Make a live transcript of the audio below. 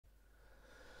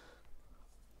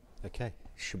Okay,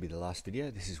 should be the last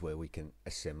video. This is where we can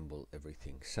assemble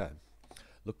everything. So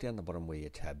look down the bottom where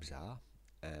your tabs are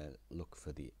and look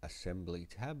for the assembly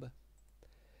tab.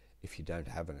 If you don't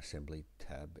have an assembly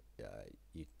tab,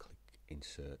 you click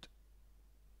insert,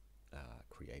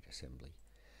 create assembly,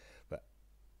 but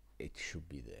it should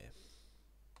be there.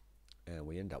 And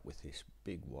we end up with this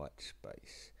big white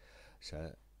space.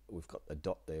 So we've got the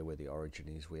dot there where the origin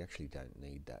is. We actually don't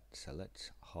need that. So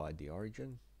let's hide the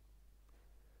origin.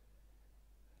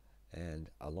 And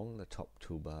along the top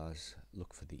toolbars,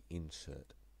 look for the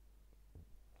insert.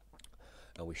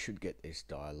 And we should get this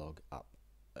dialog up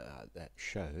that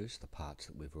shows the parts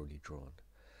that we've already drawn.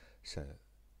 So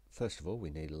first of all, we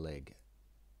need a leg.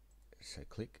 So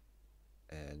click,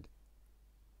 and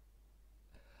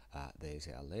there's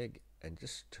our leg, and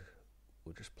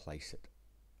we'll just place it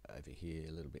over here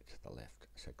a little bit to the left.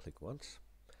 So click once.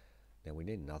 Now we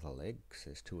need another leg, because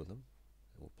there's two of them.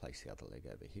 We'll place the other leg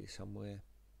over here somewhere.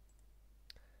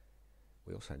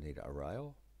 We also need a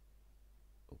rail.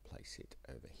 We'll place it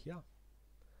over here.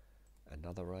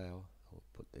 Another rail. We'll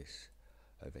put this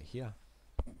over here.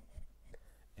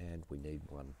 And we need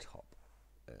one top.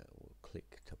 We'll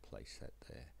click to place that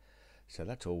there. So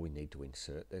that's all we need to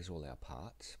insert. There's all our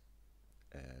parts.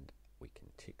 And we can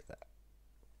tick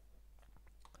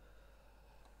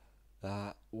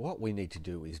that. What we need to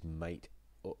do is mate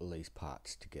all these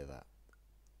parts together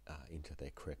into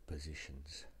their correct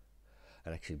positions.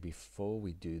 And actually, before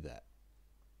we do that,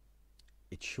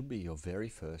 it should be your very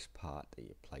first part that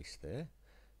you place there,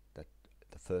 that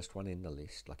the first one in the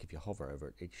list. Like if you hover over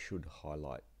it, it should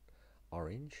highlight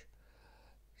orange.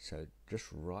 So just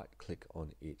right click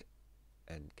on it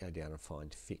and go down and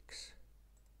find fix.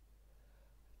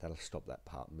 That'll stop that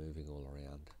part moving all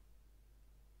around.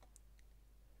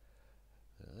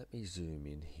 Now let me zoom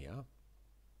in here.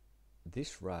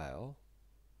 This rail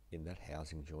in that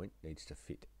housing joint needs to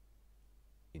fit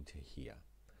into here.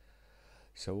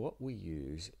 So what we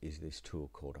use is this tool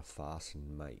called a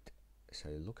fasten mate. So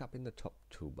look up in the top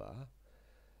toolbar,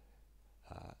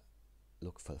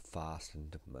 look for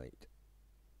fastened mate.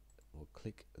 We'll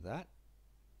click that,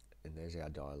 and there's our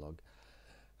dialog.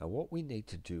 Now what we need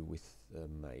to do with the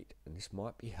mate, and this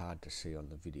might be hard to see on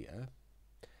the video,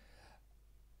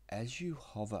 as you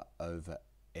hover over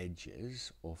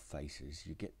edges or faces,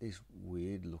 you get this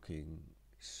weird looking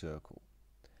circle.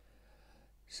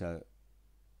 So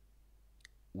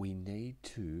we need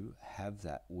to have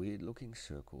that weird looking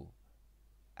circle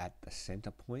at the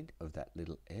center point of that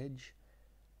little edge,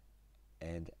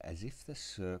 and as if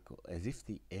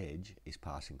the edge is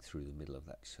passing through the middle of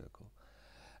that circle.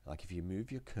 Like if you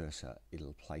move your cursor,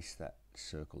 it'll place that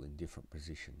circle in different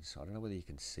positions. So I don't know whether you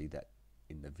can see that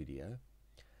in the video.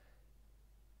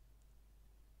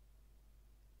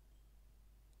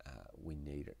 We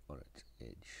need it on its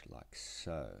edge like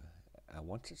so.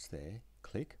 Once it's there,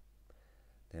 click.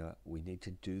 Now we need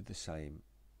to do the same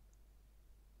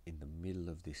in the middle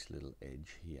of this little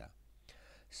edge here.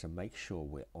 So make sure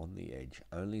we're on the edge.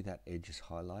 Only that edge is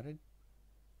highlighted,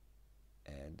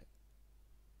 and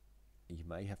you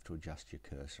may have to adjust your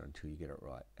cursor until you get it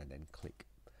right, and then click.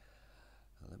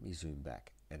 Let me zoom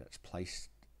back, and it's placed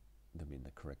them in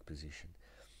the correct position.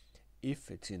 If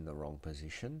it's in the wrong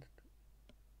position,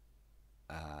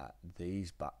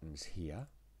 these buttons here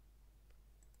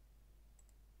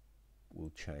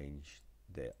will change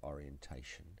their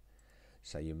orientation.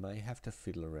 So you may have to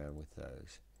fiddle around with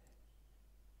those.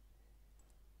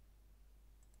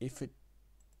 If it,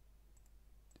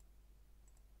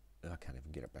 I can't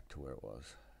even get it back to where it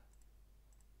was.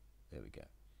 There we go.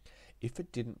 If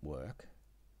it didn't work,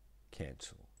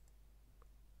 cancel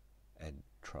and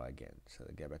try again. So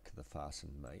they go back to the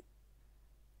fasten mate.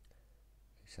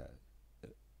 So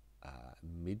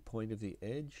midpoint of the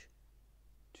edge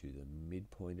to the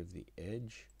midpoint of the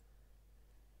edge,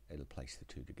 it'll place the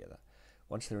two together.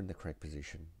 Once they're in the correct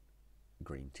position,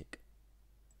 green tick.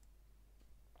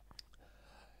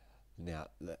 Now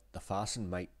the fasten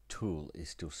mate tool is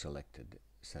still selected,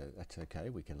 so that's okay,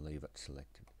 we can leave it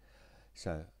selected.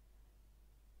 So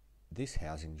this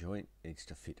housing joint needs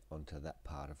to fit onto that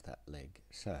part of that leg.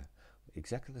 So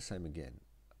exactly the same again,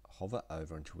 hover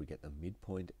over until we get the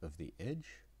midpoint of the edge,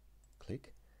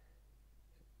 click.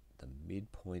 The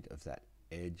midpoint of that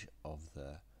edge of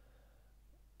the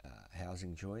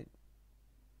housing joint,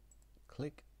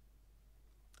 click.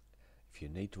 If you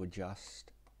need to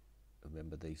adjust,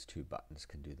 remember these two buttons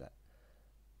can do that.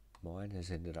 Mine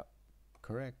has ended up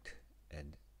correct,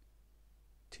 and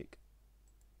tick.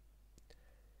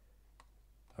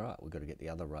 Alright, we've got to get the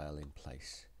other rail in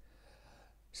place.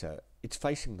 So it's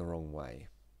facing the wrong way.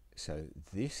 So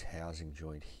this housing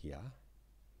joint here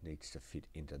needs to fit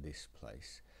into this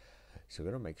place. So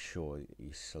we've got to make sure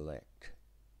you select,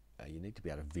 you need to be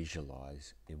able to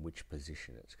visualize in which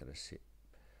position it's going to sit.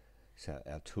 So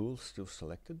our tool's still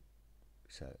selected,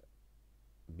 so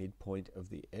midpoint of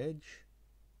the edge,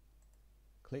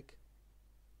 click,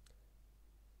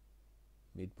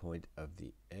 midpoint of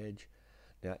the edge.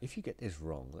 Now if you get this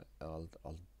wrong, I'll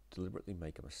deliberately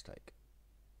make a mistake.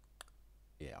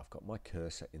 Yeah, I've got my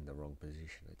cursor in the wrong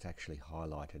position. It's actually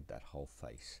highlighted that whole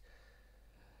face.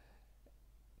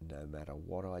 No matter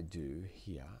what I do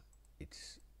here,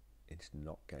 it's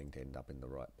not going to end up in the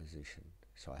right position.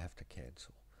 So I have to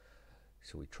cancel.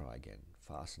 So we try again.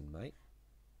 Fasten mate.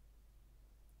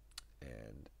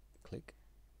 And click.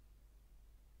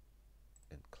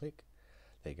 And click.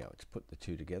 There you go. It's put the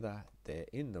two together. They're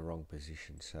in the wrong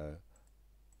position. So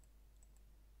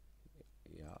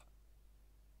yeah.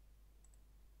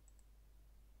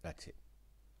 That's it.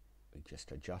 We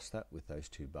just adjust that with those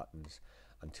two buttons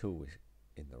until we're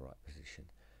in the right position.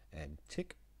 And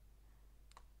tick.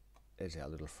 There's our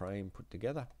little frame put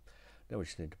together. Now we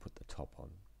just need to put the top on.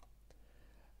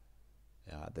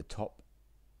 The top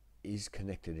is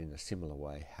connected in a similar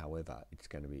way, however, it's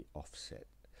going to be offset.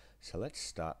 So let's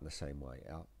start in the same way.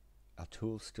 Our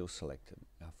tool's still selected,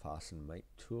 our Fasten Mate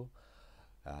tool.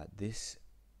 This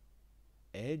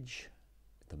edge,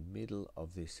 the middle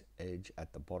of this edge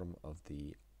at the bottom of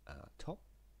the top,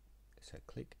 so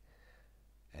click,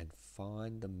 and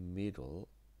find the middle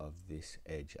of this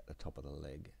edge at the top of the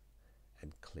leg,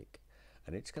 and click.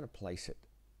 And it's going to place it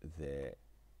there.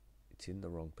 It's in the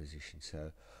wrong position,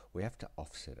 so we have to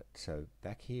offset it. So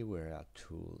back here where our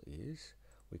tool is,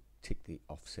 we tick the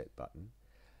offset button.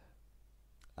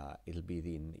 It'll be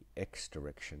in the X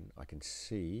direction. I can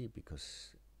see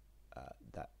because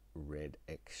that red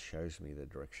X shows me the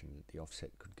direction that the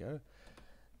offset could go.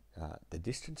 The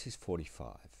distance is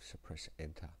 45, so press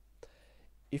enter.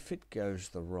 If it goes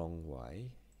the wrong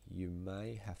way, you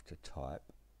may have to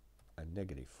type a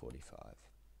 -45.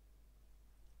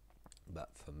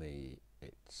 But for me,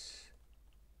 it's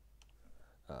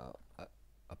a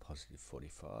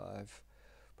 +45.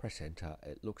 Press enter,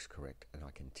 it looks correct, and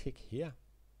I can tick here.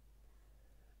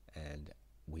 And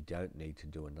we don't need to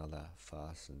do another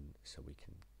fasten, so we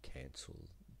can cancel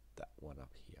that one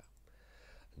up here.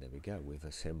 And there we go, we've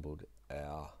assembled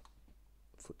our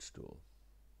footstool.